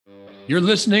You're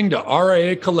listening to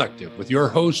RIA Collective with your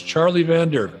host, Charlie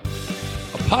Van Derven,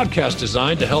 a podcast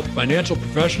designed to help financial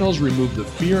professionals remove the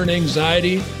fear and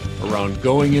anxiety around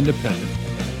going independent.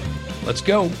 Let's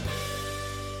go.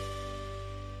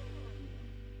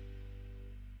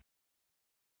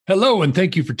 Hello, and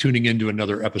thank you for tuning in to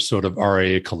another episode of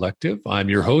RIA Collective. I'm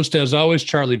your host, as always,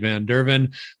 Charlie Van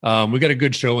Derven. We got a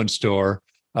good show in store.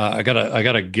 I got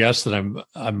a guest that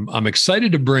I'm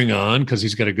excited to bring on because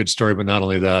he's got a good story. But not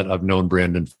only that, I've known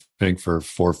Brandon Fink for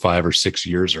 4, 5, or 6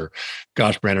 years, or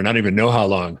gosh, Brandon, I don't even know how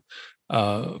long.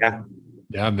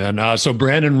 Yeah, man. So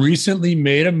Brandon recently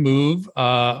made a move.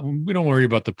 We don't worry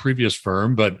about the previous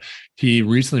firm, but he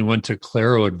recently went to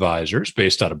Claro Advisors,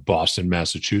 based out of Boston,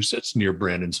 Massachusetts, near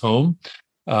Brandon's home.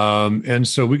 And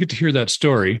so we get to hear that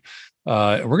story.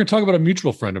 We're going to talk about a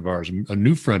mutual friend of ours, a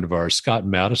new friend of ours, Scott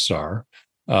Matisar,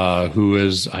 I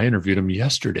interviewed him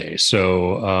yesterday.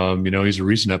 So, he's a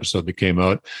recent episode that came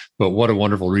out, but what a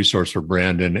wonderful resource for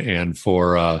Brandon and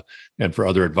for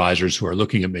other advisors who are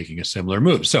looking at making a similar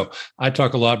move. So I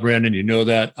talk a lot, Brandon, you know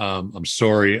that. I'm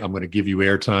sorry. I'm going to give you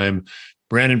airtime.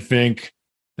 Brandon Fink,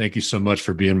 thank you so much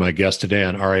for being my guest today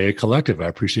on RIA Collective. I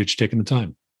appreciate you taking the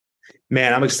time.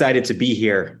 Man, I'm excited to be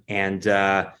here. And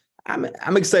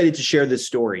I'm excited to share this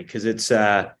story because it's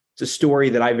a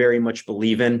story that I very much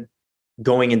believe in.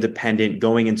 Going independent,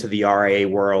 going into the RIA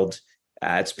world.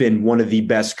 It's been one of the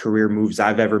best career moves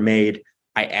I've ever made.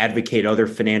 I advocate other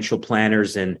financial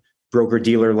planners and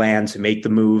broker-dealer land to make the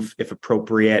move if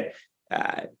appropriate.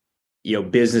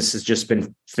 Business has just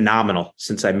been phenomenal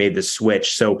since I made the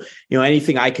switch. So,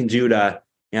 anything I can do to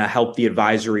help the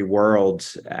advisory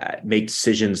world make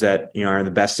decisions that are in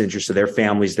the best interest of their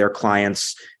families, their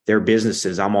clients, their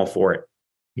businesses, I'm all for it.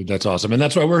 That's awesome. And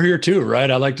that's why we're here too, right?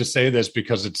 I like to say this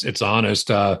because it's honest.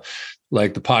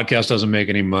 Like the podcast doesn't make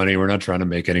any money. We're not trying to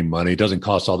make any money. It doesn't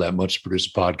cost all that much to produce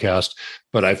a podcast,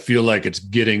 but I feel like it's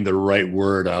getting the right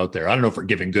word out there. I don't know if we're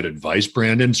giving good advice,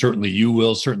 Brandon. Certainly you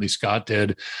will. Certainly Scott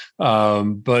did.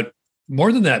 But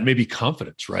more than that, maybe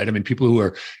confidence, right? I mean, people who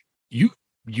are,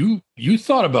 you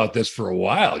thought about this for a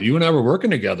while. You and I were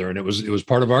working together and it was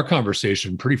part of our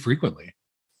conversation pretty frequently.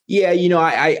 Yeah,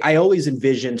 I always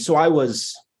envisioned, so I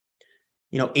was,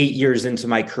 8 years into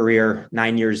my career,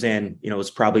 9 years in, it was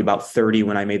probably about 30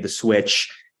 when I made the switch.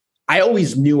 I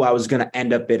always knew I was going to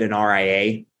end up at an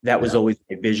RIA. That was always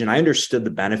my vision. I understood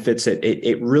the benefits.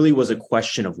 It really was a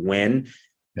question of when.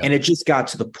 Yeah. And it just got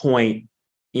to the point,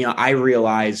 I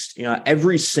realized,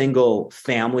 every single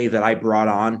family that I brought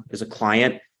on as a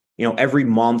client, every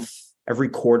month, every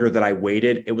quarter that I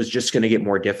waited, it was just going to get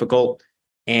more difficult.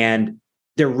 And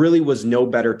there really was no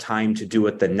better time to do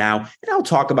it than now. And I'll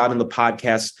talk about in the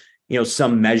podcast,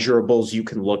 some measurables you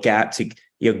can look at to,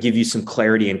 give you some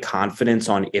clarity and confidence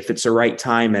on if it's the right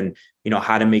time and,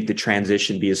 how to make the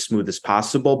transition be as smooth as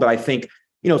possible. But I think,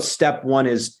 step one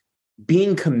is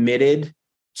being committed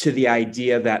to the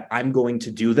idea that I'm going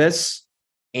to do this.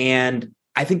 And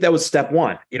I think that was step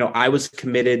one. I was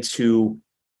committed to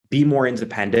be more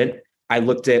independent. I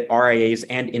looked at RIAs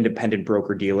and independent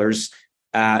broker dealers.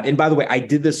 And by the way, I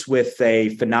did this with a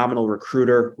phenomenal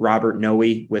recruiter, Robert Noe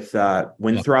with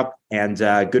Winthrop, and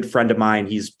a good friend of mine.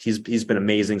 He's been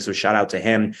amazing. So shout out to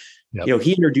him. Yep.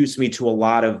 He introduced me to a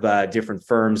lot of different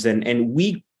firms, and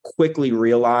we quickly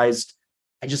realized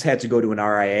I just had to go to an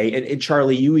RIA. And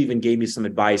Charlie, you even gave me some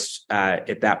advice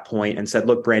at that point and said,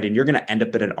 look, Brandon, you're going to end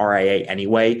up at an RIA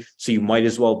anyway, so you might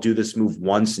as well do this move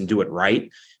once and do it right.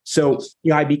 So,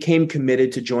 I became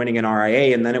committed to joining an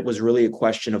RIA, and then it was really a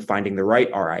question of finding the right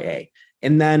RIA.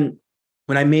 And then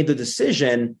when I made the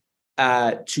decision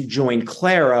to join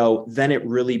Claro, then it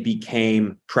really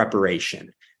became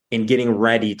preparation and getting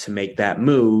ready to make that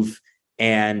move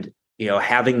and,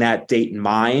 having that date in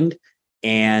mind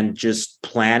and just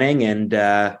planning. And,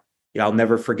 I'll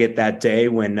never forget that day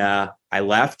when I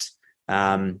left.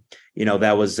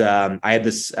 That was, I had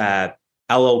this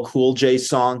LL Cool J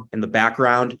song in the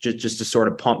background, just to sort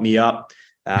of pump me up.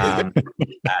 I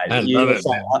love it,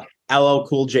 man. LL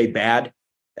Cool J Bad.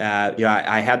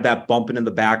 I had that bumping in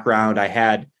the background. I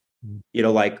had,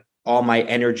 like all my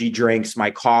energy drinks,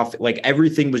 my coffee, like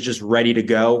everything was just ready to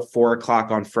go. 4:00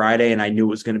 on Friday, and I knew it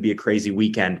was going to be a crazy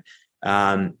weekend.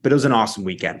 But it was an awesome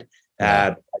weekend.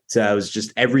 It was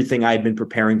just everything I had been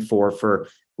preparing for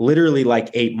literally like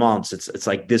 8 months. It's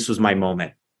like this was my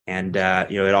moment. And,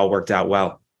 it all worked out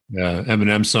well. Yeah.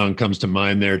 Eminem song comes to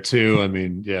mind there too. I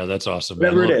mean, yeah, that's awesome.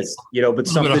 Whatever it is, but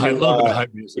something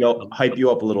to hype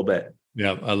you up a little bit.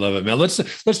 Yeah, I love it, man. Let's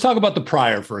talk about the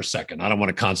prior for a second. I don't want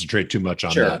to concentrate too much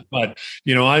on Sure. that, but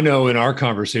I know in our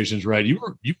conversations, right?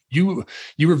 You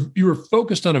were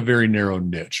focused on a very narrow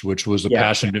niche, which was a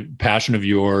Yeah. passion of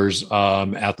yours.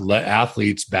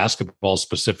 Athletes, basketball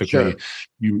specifically. Sure.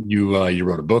 You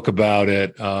wrote a book about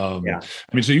it. Yeah.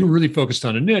 I mean, so you were really focused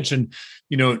on a niche, and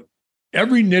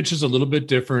every niche is a little bit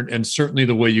different, and certainly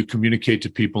the way you communicate to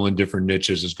people in different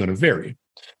niches is going to vary.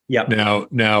 Yeah.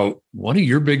 Now, one of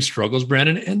your big struggles,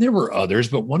 Brandon, and there were others,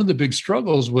 but one of the big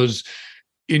struggles was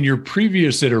in your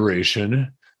previous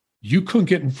iteration, you couldn't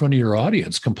get in front of your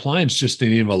audience. Compliance just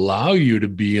didn't even allow you to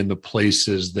be in the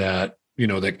places that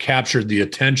captured the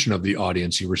attention of the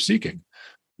audience you were seeking.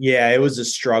 Yeah, it was a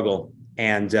struggle.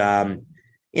 And,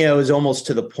 it was almost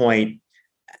to the point,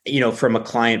 from a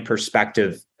client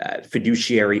perspective,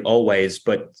 fiduciary always,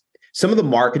 but some of the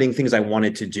marketing things I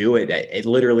wanted to do, it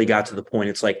literally got to the point.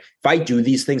 It's like, if I do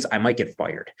these things, I might get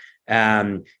fired.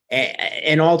 And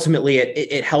ultimately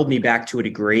it held me back to a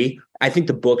degree. I think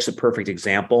the book's a perfect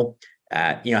example.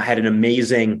 I had an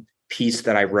amazing piece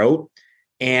that I wrote,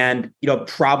 and,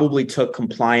 probably took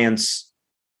compliance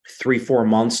 3-4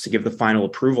 months to give the final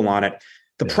approval on it.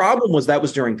 The problem was that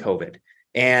was during COVID.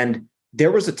 And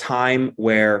there was a time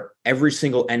where every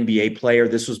single NBA player,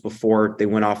 this was before they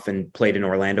went off and played in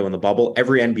Orlando in the bubble,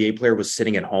 every NBA player was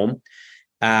sitting at home.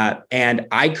 And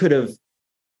I could have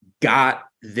got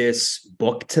this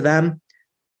book to them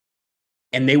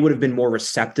and they would have been more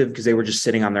receptive because they were just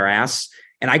sitting on their ass.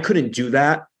 And I couldn't do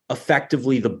that.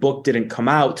 Effectively, the book didn't come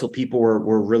out till people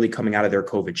were really coming out of their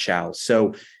COVID shells.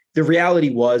 So the reality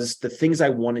was the things I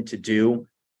wanted to do,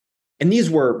 and these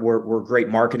were great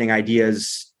marketing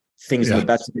ideas, things in the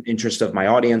best interest of my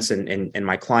audience and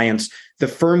my clients. The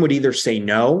firm would either say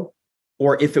no,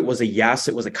 or if it was a yes,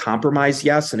 it was a compromise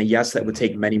yes, and a yes that would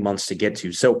take many months to get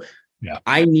to. So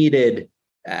I needed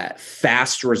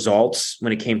fast results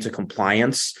when it came to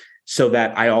compliance so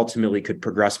that I ultimately could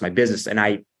progress my business. And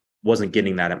I wasn't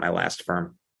getting that at my last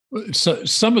firm. So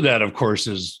some of that, of course,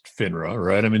 is FINRA,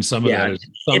 right? I mean, some of that is.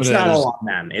 It's not all on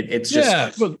them. It's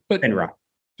just but FINRA.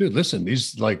 Dude, listen,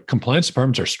 these compliance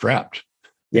departments are strapped.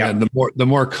 Yeah. And the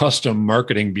more custom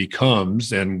marketing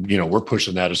becomes, and we're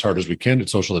pushing that as hard as we can at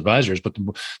Social Advisors, but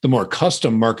the more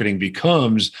custom marketing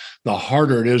becomes, the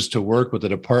harder it is to work with a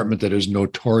department that is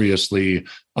notoriously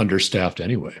understaffed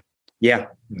anyway. Yeah,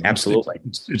 absolutely.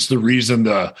 It's the reason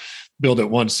the build it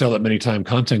once, sell it many times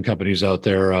content companies out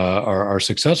there are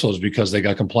successful, is because they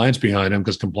got compliance behind them,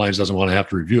 because compliance doesn't want to have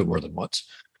to review it more than once.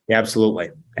 Yeah, absolutely.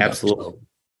 Absolutely.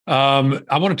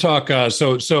 I want to talk.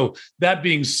 So that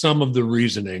being some of the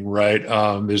reasoning, right,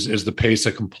 is the pace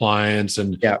of compliance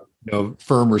and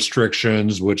firm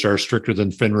restrictions, which are stricter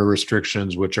than FINRA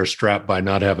restrictions, which are strapped by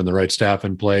not having the right staff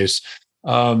in place.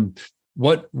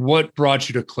 What brought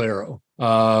you to Claro?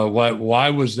 Why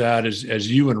was that?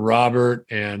 As you and Robert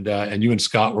and you and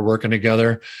Scott were working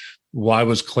together, why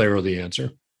was Claro the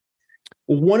answer?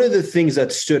 One of the things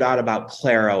that stood out about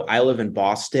Claro, I live in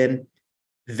Boston.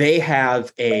 They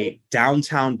have a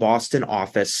downtown Boston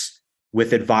office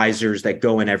with advisors that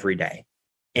go in every day.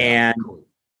 And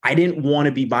I didn't want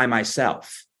to be by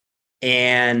myself.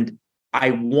 And I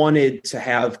wanted to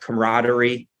have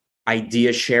camaraderie,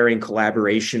 idea sharing,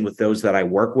 collaboration with those that I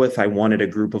work with. I wanted a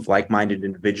group of like-minded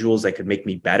individuals that could make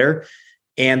me better.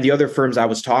 And the other firms I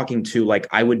was talking to,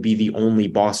 I would be the only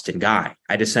Boston guy.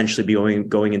 I'd essentially be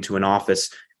going into an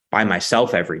office by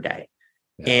myself every day.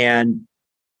 Yeah. And,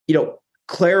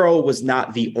 Claro was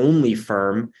not the only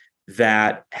firm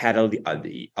that had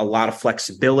a lot of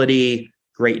flexibility,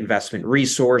 great investment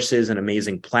resources, an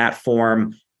amazing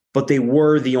platform, but they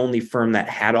were the only firm that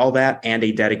had all that and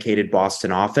a dedicated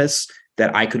Boston office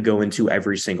that I could go into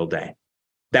every single day.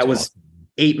 That was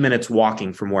 8 minutes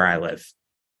walking from where I live.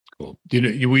 Cool.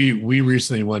 We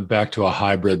recently went back to a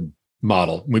hybrid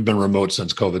model. We've been remote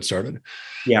since COVID started.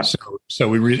 Yeah. So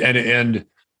we and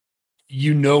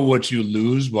what you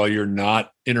lose while you're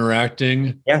not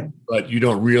interacting, but you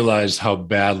don't realize how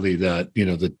badly that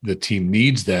the team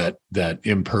needs that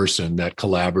in-person, that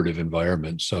collaborative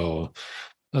environment. So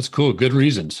that's cool. Good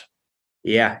reasons.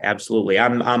 Yeah, absolutely.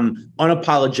 I'm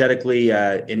unapologetically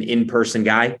an in-person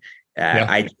guy.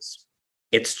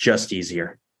 It's just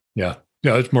easier. Yeah,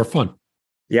 it's more fun.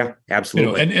 Yeah,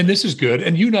 absolutely. And this is good.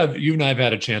 And you and I have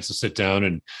had a chance to sit down,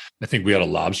 and I think we had a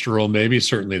lobster roll. Maybe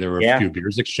certainly there were a few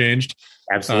beers exchanged.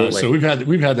 Absolutely. So we've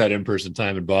had that in-person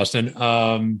time in Boston.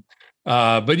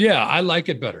 But yeah, I like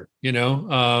it better.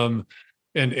 It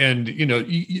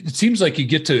seems like you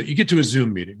get to a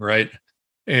Zoom meeting, right?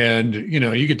 And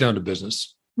you get down to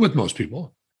business with most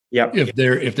people. Yep.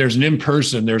 if there's an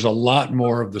in-person, there's a lot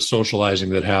more of the socializing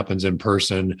that happens in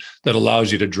person that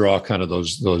allows you to draw kind of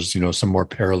those some more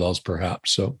parallels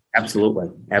perhaps. So Absolutely.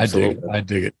 I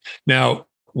dig it. Now,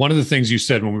 one of the things you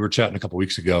said when we were chatting a couple of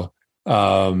weeks ago,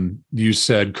 you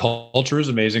said culture is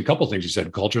amazing. A couple of things you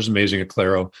said. Culture is amazing at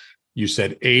Claro. You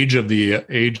said age of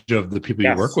the people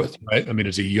you work with, right? I mean,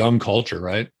 it's a young culture,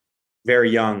 right?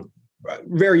 Very young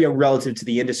relative to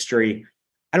the industry.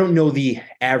 I don't know the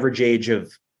average age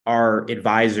of our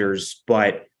advisors,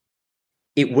 but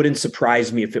it wouldn't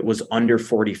surprise me if it was under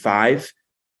 45.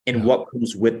 And what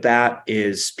comes with that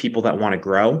is people that want to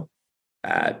grow,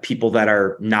 people that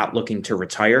are not looking to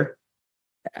retire,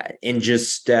 and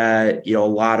just a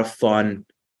lot of fun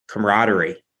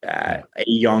camaraderie, a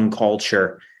young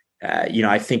culture.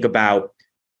 I think about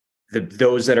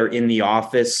those that are in the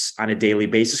office on a daily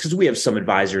basis, because we have some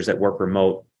advisors that work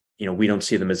remote. We don't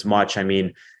see them as much. I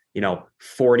mean,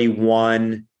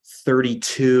 41,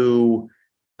 32,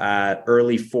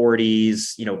 early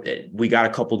 40s. We got a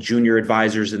couple junior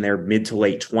advisors in their mid to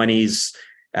late 20s.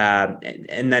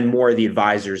 And then more of the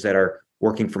advisors that are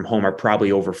working from home are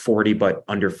probably over 40, but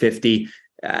under 50.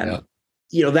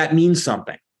 That means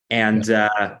something. And,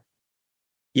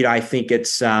 I think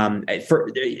it's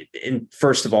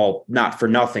first of all, not for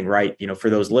nothing, right? For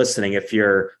those listening, if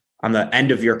you're on the end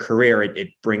of your career, it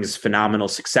brings phenomenal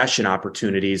succession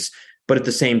opportunities. But at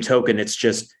the same token, it's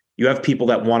just, you have people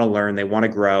that want to learn, they want to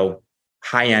grow,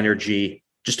 high energy,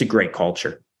 just a great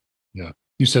culture. Yeah.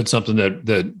 You said something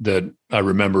that I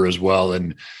remember as well.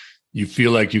 And you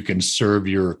feel like you can serve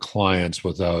your clients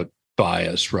without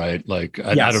bias, right? Like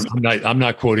I'm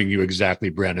not quoting you exactly,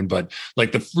 Brandon, but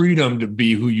like the freedom to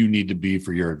be who you need to be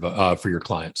for your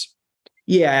clients.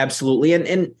 Yeah, absolutely.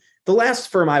 And the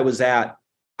last firm I was at,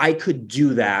 I could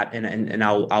do that, and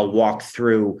I'll walk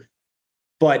through,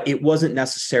 but it wasn't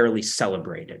necessarily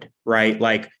celebrated, right?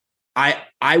 Like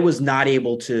I was not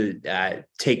able to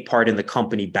take part in the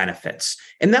company benefits,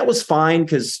 and that was fine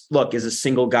because, look, as a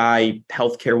single guy,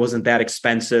 healthcare wasn't that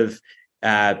expensive.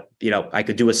 I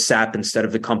could do a SEP instead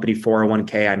of the company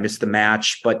 401k. I missed the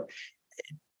match, but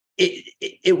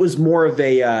it was more of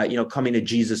a coming to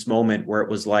Jesus moment where it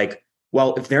was like,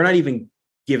 well, if they're not even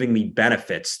giving me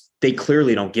benefits, they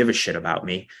clearly don't give a shit about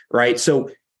me, right? So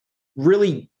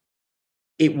really,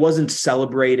 it wasn't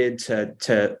celebrated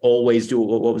to always do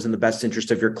what was in the best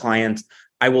interest of your client.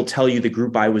 I will tell you, the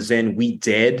group I was in, we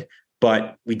did,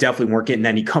 but we definitely weren't getting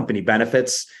any company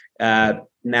benefits in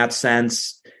that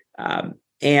sense.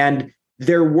 And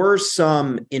there were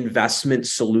some investment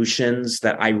solutions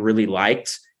that I really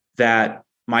liked that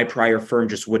my prior firm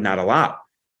just would not allow.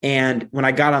 And when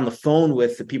I got on the phone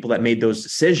with the people that made those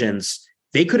decisions,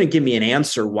 they couldn't give me an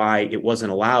answer why it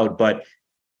wasn't allowed. But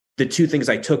the two things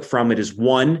I took from it is,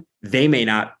 one, they may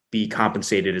not be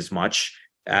compensated as much,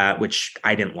 which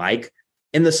I didn't like.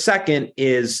 And the second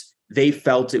is they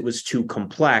felt it was too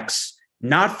complex,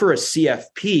 not for a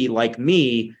CFP like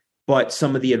me, but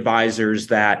some of the advisors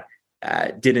that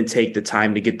didn't take the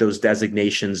time to get those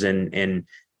designations and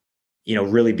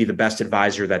really be the best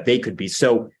advisor that they could be.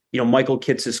 So, Michael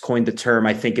Kitces coined the term,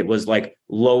 I think it was like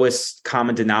lowest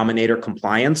common denominator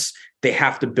compliance. They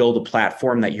have to build a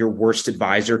platform that your worst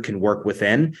advisor can work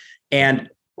within. And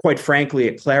quite frankly,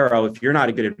 at Claro, if you're not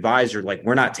a good advisor, like,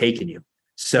 we're not taking you.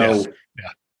 So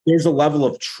there's a level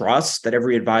of trust that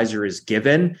every advisor is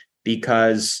given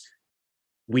because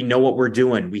we know what we're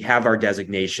doing. We have our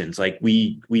designations, like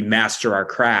we master our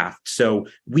craft. So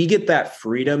we get that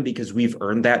freedom because we've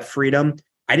earned that freedom.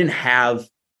 I didn't have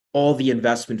all the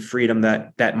investment freedom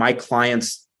that my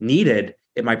clients needed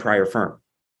at my prior firm.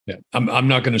 Yeah, I'm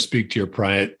not going to speak to your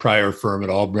prior firm at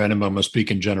all, Brandon. I'm going to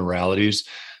speak in generalities.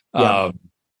 I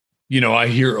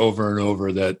hear over and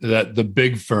over that the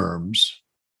big firms,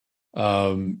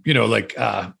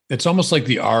 it's almost like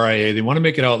the RIA. They want to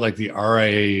make it out like the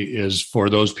RIA is for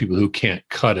those people who can't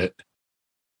cut it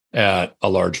at a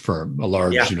large firm, a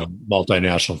large,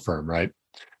 multinational firm, right?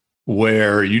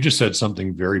 Where you just said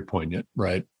something very poignant,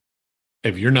 right?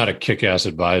 If you're not a kick-ass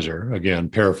advisor, again,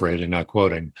 paraphrasing, not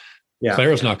quoting,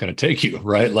 Claro's not going to take you,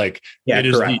 right? Like it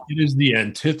is the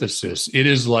antithesis. It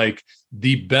is like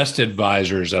the best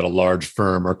advisors at a large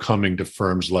firm are coming to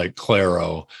firms like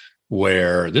Claro,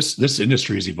 where this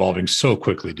industry is evolving so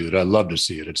quickly, dude. I love to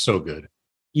see it. It's so good.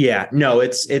 Yeah, no,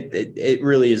 it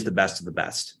really is the best of the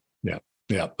best.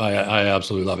 Yeah, I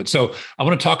absolutely love it. So I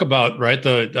want to talk about, right,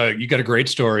 you got a great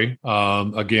story.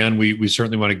 Again, we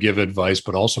certainly want to give advice,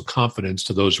 but also confidence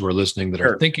to those who are listening that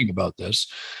are thinking about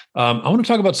this. I want to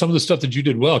talk about some of the stuff that you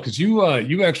did well, because I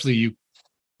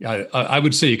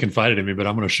would say you confided in me, but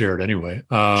I'm going to share it anyway.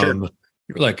 You're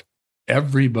like,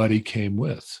 everybody came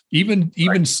with,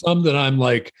 even some that I'm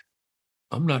like,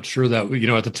 I'm not sure that,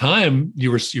 at the time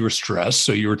you were stressed.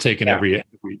 So you were taking every,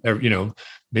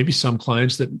 maybe some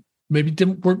clients that maybe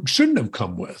shouldn't have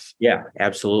come with. Yeah,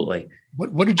 absolutely.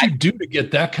 What did you do to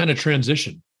get that kind of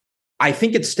transition? I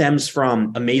think it stems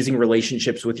from amazing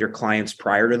relationships with your clients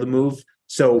prior to the move.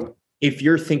 So if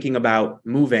you're thinking about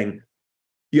moving,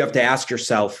 you have to ask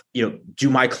yourself, do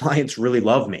my clients really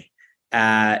love me?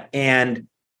 And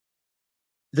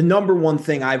the number one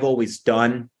thing I've always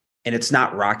done, and it's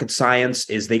not rocket science,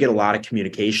 is they get a lot of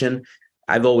communication.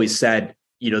 I've always said,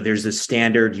 there's a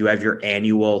standard, you have your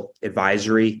annual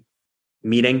advisory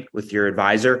meeting with your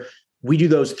advisor. We do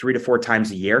those 3 to 4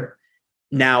 times a year.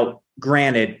 Now,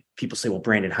 granted, people say, well,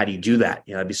 Brandon, how do you do that?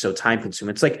 That'd be so time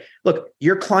consuming. It's like, look,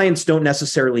 your clients don't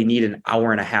necessarily need an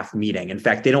hour and a half meeting. In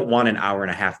fact, they don't want an hour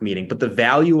and a half meeting, but the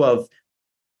value of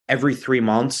every 3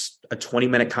 months, a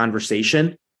 20-minute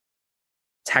conversation,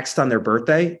 text on their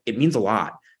birthday, it means a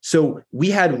lot. So I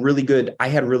had really good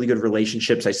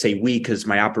relationships. I say we, because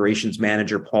my operations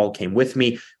manager, Paul, came with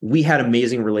me. We had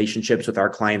amazing relationships with our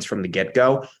clients from the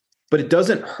get-go, but it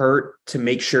doesn't hurt to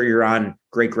make sure you're on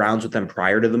great grounds with them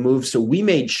prior to the move. So we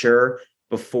made sure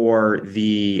before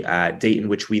the date in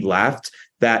which we left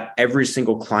that every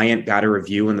single client got a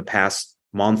review in the past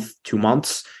month, 2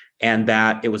 months, and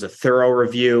that it was a thorough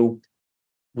review.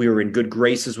 We were in good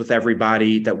graces with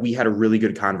everybody, that we had a really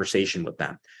good conversation with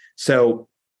them. So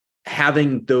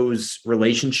having those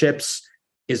relationships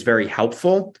is very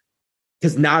helpful,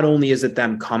 because not only is it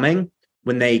them coming,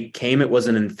 when they came, it was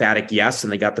an emphatic yes,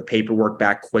 and they got the paperwork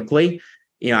back quickly.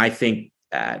 I think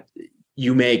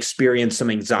you may experience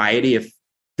some anxiety if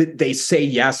they say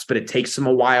yes, but it takes them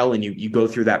a while, and you go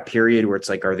through that period where it's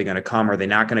like, are they going to come? Are they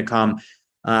not going to come?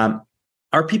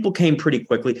 Our people came pretty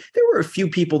quickly. There were a few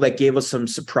people that gave us some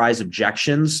surprise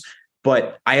objections,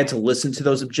 but I had to listen to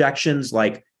those objections.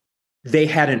 Like, they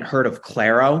hadn't heard of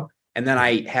Claro. And then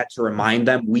I had to remind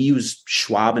them, we use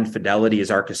Schwab and Fidelity as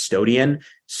our custodian.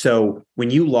 So when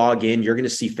you log in, you're going to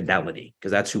see Fidelity,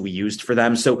 because that's who we used for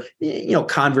them. So,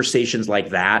 conversations like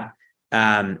that,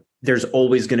 there's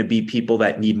always going to be people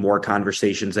that need more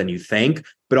conversations than you think.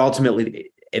 But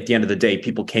ultimately, at the end of the day,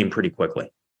 people came pretty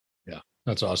quickly. Yeah,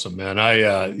 that's awesome, man.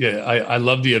 I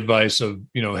love the advice of,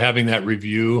 having that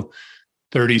review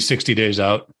 30, 60 days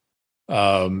out.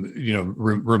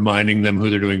 Reminding them who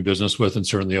they're doing business with, and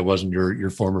certainly it wasn't your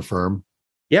former firm.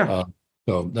 Yeah.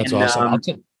 So that's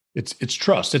awesome. It's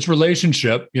trust, it's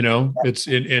relationship. It's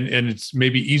and it's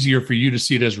maybe easier for you to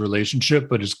see it as relationship,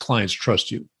 but as clients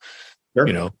trust you.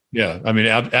 Sure. Yeah. I mean,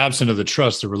 absent of the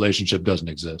trust, the relationship doesn't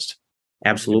exist.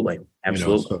 Absolutely.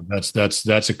 So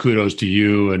that's a kudos to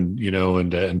you, and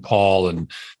and Paul, and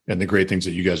the great things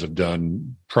that you guys have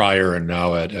done prior and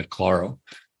now at Claro.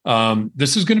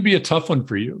 This is going to be a tough one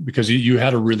for you, because you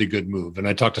had a really good move. And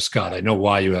I talked to Scott. I know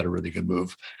why you had a really good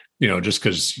move, just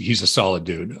because he's a solid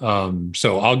dude.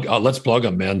 So let's plug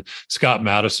him, man. Scott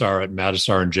Mattisar at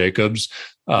Mattisar and Jacobs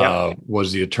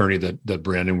was the attorney that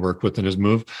Brandon worked with in his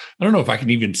move. I don't know if I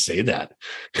can even say that.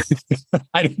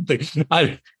 I don't think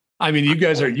I mean, you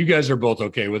guys are both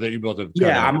okay with it. You both have.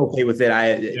 Yeah, I'm okay with it.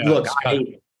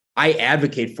 I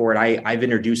advocate for it. I've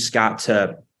introduced Scott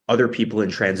to other people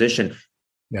in transition.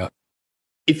 Yeah.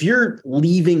 If you're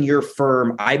leaving your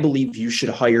firm, I believe you should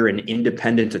hire an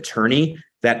independent attorney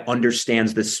that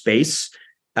understands the space.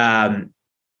 This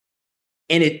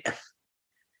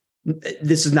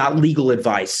is not legal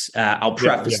advice. I'll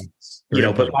preface,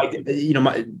 but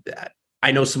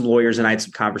I know some lawyers, and I had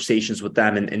some conversations with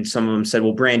them, and some of them said,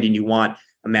 well, Brandon, you want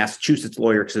a Massachusetts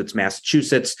lawyer because it's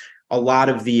Massachusetts. A lot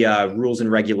of the rules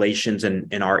and regulations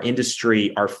in our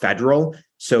industry are federal.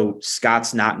 So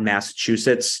Scott's not in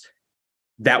Massachusetts.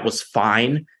 That was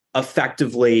fine.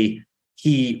 Effectively,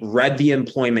 he read the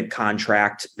employment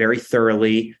contract very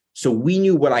thoroughly. So we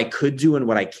knew what I could do and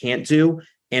what I can't do.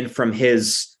 And from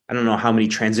his, I don't know how many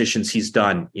transitions he's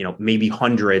done, maybe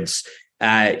hundreds,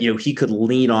 he could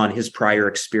lean on his prior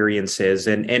experiences.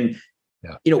 And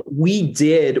we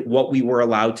did what we were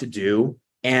allowed to do.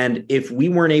 And if we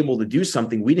weren't able to do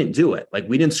something, we didn't do it. Like,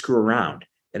 we didn't screw around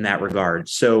in that regard.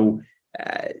 So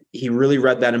he really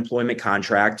read that employment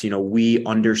contract. We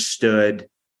understood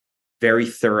very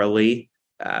thoroughly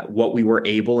what we were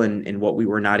able and what we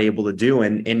were not able to do.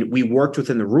 And we worked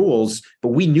within the rules, but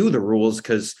we knew the rules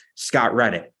because Scott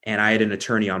read it, and I had an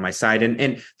attorney on my side.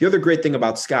 And the other great thing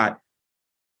about Scott,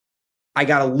 I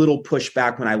got a little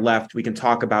pushback when I left. We can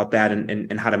talk about that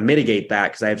and how to mitigate that,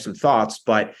 because I have some thoughts.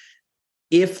 But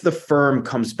if the firm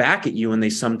comes back at you, and they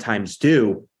sometimes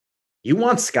do, you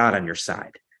want Scott on your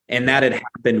side. And that had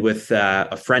happened with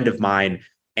a friend of mine.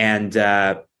 And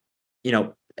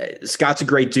Scott's a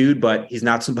great dude, but he's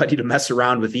not somebody to mess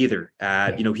around with either.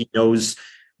 He knows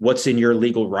what's in your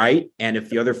legal right. And if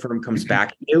the other firm comes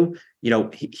back at you,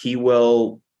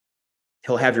 he'll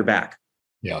have your back.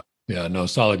 Yeah. Yeah, no,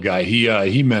 solid guy.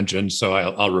 He mentioned, so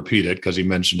I'll repeat it because he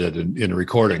mentioned it in a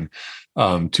recording,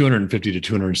 250 to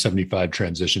 275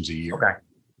 transitions a year. Okay.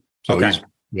 So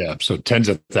so tens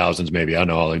of thousands, maybe. I don't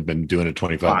know. I've been doing it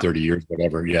 25, 30 years,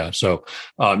 whatever. Yeah. So,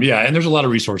 and there's a lot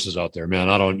of resources out there, man.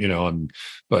 I don't,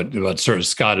 but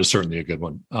Scott is certainly a good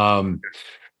one.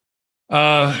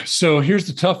 So here's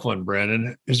the tough one,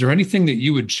 Brandon. Is there anything that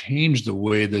you would change the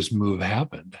way this move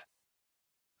happened?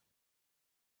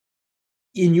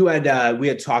 And we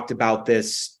had talked about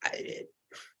this.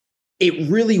 It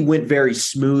really went very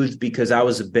smooth because I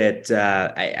was a bit,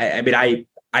 I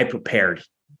prepared.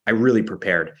 I really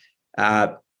prepared.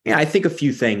 I think a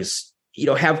few things,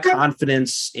 have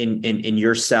confidence in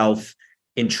yourself,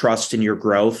 in trust in your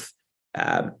growth.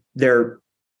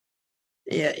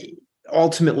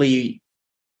 Ultimately,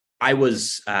 I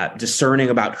was discerning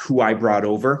about who I brought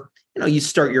over. You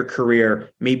start your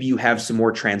career, maybe you have some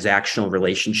more transactional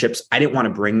relationships. I didn't want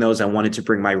to bring those. I wanted to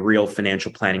bring my real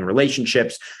financial planning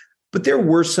relationships. But there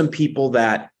were some people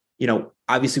that,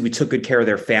 obviously we took good care of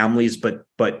their families, but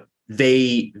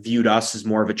they viewed us as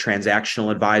more of a transactional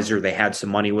advisor. They had some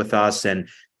money with us. And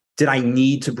did I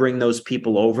need to bring those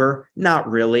people over? Not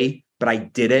really, but I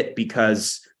did it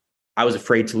because I was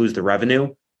afraid to lose the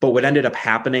revenue. But what ended up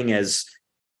happening is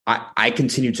I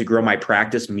continued to grow my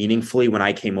practice meaningfully when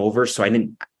I came over. So I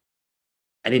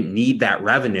didn't need that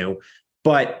revenue,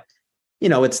 but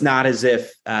it's not as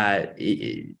if,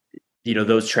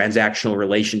 those transactional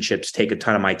relationships take a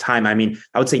ton of my time. I mean,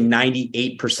 I would say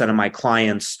 98% of my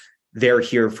clients, they're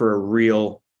here for a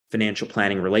real financial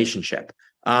planning relationship.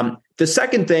 The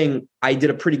second thing I did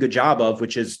a pretty good job of,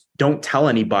 which is don't tell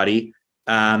anybody.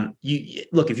 If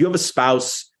you have a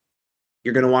spouse,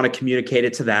 you're going to want to communicate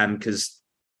it to them because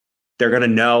they're going to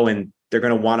know and they're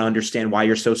going to want to understand why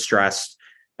you're so stressed.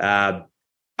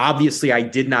 Obviously, I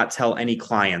did not tell any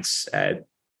clients.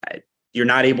 You're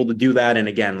not able to do that. And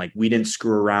again, we didn't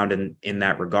screw around in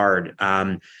that regard.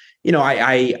 I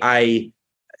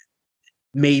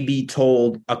maybe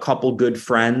told a couple good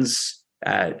friends.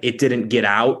 It didn't get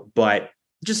out, but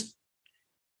just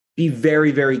be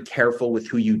very, very careful with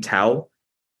who you tell.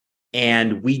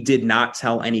 And we did not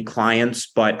tell any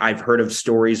clients, but I've heard of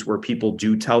stories where people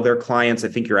do tell their clients. I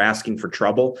think you're asking for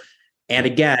trouble. And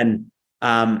again,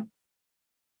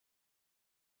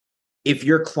 if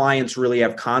your clients really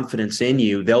have confidence in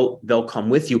you, they'll come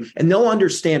with you and they'll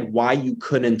understand why you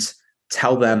couldn't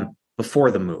tell them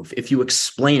before the move. If you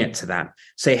explain it to them,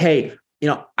 say, hey,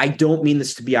 I don't mean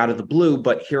this to be out of the blue,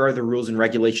 but here are the rules and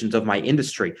regulations of my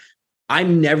industry.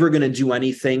 I'm never going to do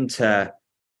anything to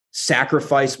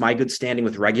sacrifice my good standing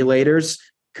with regulators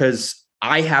because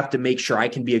I have to make sure I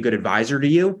can be a good advisor to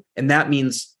you. And that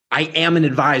means I am an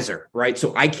advisor, right?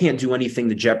 So I can't do anything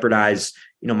to jeopardize,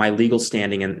 my legal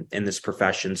standing in this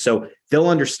profession. So they'll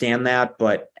understand that.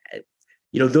 But,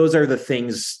 those are the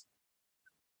things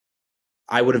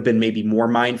I would have been maybe more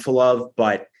mindful of,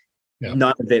 but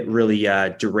none of it really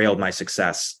derailed my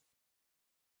success.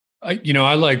 I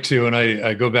like to, and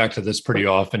I go back to this pretty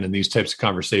often in these types of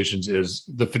conversations, is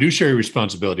the fiduciary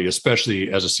responsibility,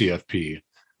 especially as a CFP,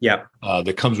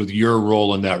 that comes with your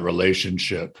role in that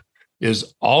relationship,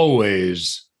 is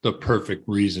always the perfect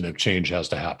reason if change has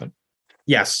to happen.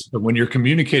 Yes. But when you're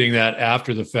communicating that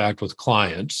after the fact with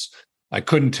clients, I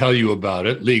couldn't tell you about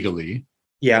it legally.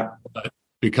 Yeah. But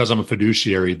because I'm a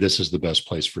fiduciary, this is the best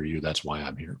place for you. That's why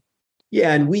I'm here.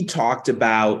 Yeah. And we talked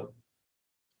about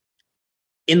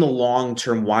in the long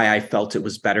term why I felt it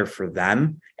was better for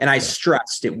them. And I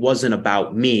stressed it wasn't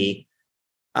about me.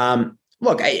 And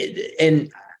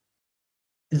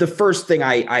the first thing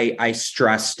I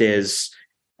stressed is,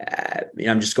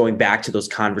 I'm just going back to those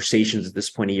conversations at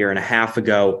this point a year and a half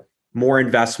ago. More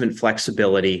investment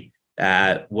flexibility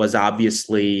was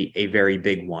obviously a very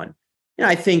big one. And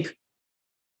I think,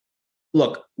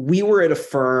 look, we were at a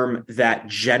firm that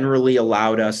generally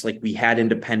allowed us, we had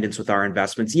independence with our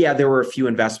investments. Yeah, there were a few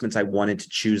investments I wanted to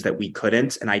choose that we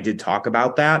couldn't, and I did talk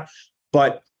about that.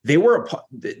 But they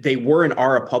were and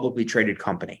are a publicly traded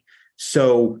company,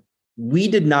 so we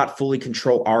did not fully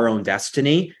control our own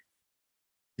destiny.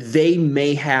 They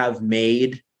may have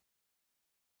made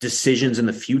decisions in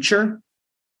the future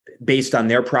based on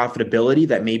their profitability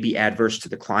that may be adverse to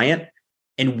the client,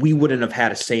 and we wouldn't have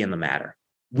had a say in the matter.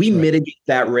 We mitigate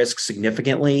that risk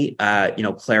significantly.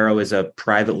 Claro is a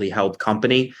privately held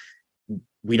company.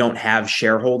 We don't have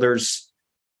shareholders.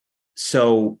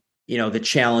 So, the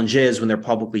challenge is when they're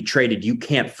publicly traded, you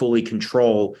can't fully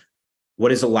control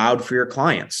what is allowed for your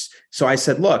clients. So I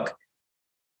said, look,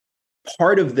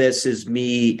 part of this is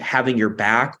me having your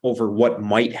back over what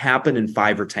might happen in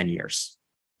 5 or 10 years.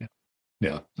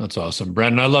 Yeah, that's awesome.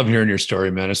 Brandon, I love hearing your story,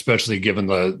 man, especially given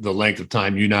the length of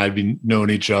time you and I have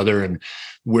known each other and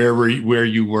where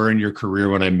you were in your career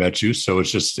when I met you. So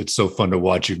it's so fun to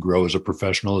watch you grow as a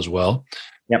professional as well.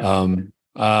 Yep.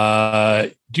 Do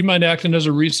you mind acting as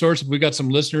a resource if we got some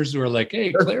listeners who are like,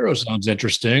 hey, Sure. Claro sounds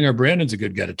interesting, or Brandon's a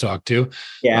good guy to talk to?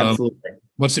 Yeah, absolutely.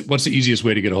 What's the easiest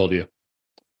way to get a hold of you?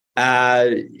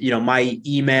 My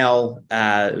email,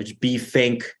 which is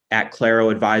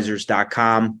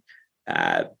bfink@claroadvisors.com.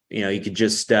 You could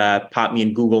just pop me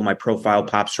in Google. My profile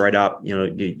pops right up.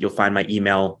 You'll find my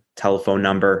email, telephone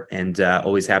number, and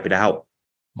always happy to help.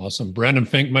 Awesome. Brandon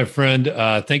Fink, my friend,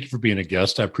 thank you for being a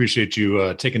guest. I appreciate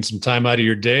you taking some time out of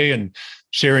your day and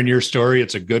sharing your story.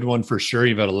 It's a good one for sure.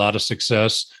 You've had a lot of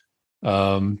success.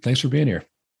 Thanks for being here.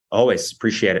 Always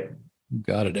appreciate it.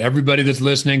 Got it. Everybody that's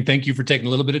listening, thank you for taking a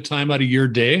little bit of time out of your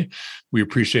day. We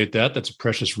appreciate that. That's a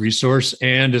precious resource.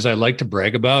 And as I like to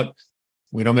brag about,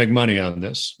 we don't make money on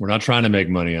this. We're not trying to make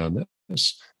money on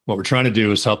this. What we're trying to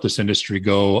do is help this industry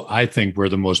go, I think, where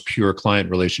the most pure client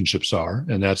relationships are,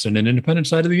 and that's in an independent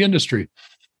side of the industry.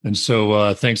 And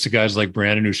so thanks to guys like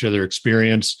Brandon who share their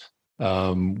experience.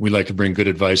 We like to bring good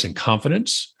advice and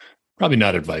confidence. Probably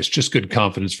not advice, just good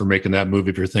confidence for making that move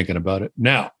if you're thinking about it.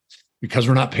 Now, because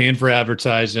we're not paying for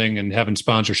advertising and having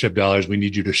sponsorship dollars, we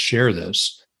need you to share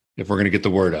this if we're going to get the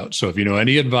word out. So if you know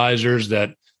any advisors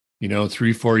that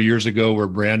 3-4 years ago where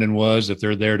Brandon was, if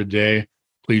they're there today,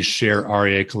 please share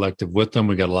RIA Collective with them.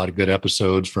 We got a lot of good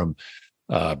episodes from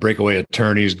breakaway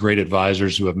attorneys, great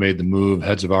advisors who have made the move,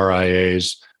 heads of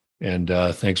RIAs. And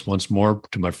thanks once more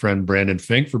to my friend Brandon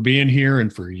Fink for being here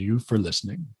and for you for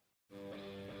listening.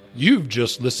 You've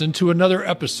just listened to another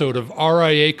episode of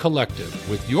RIA Collective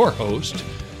with your host,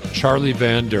 Charlie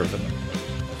Van Derven.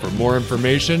 For more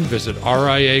information, visit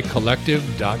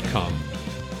riacollective.com.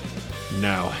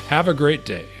 Now, have a great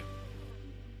day.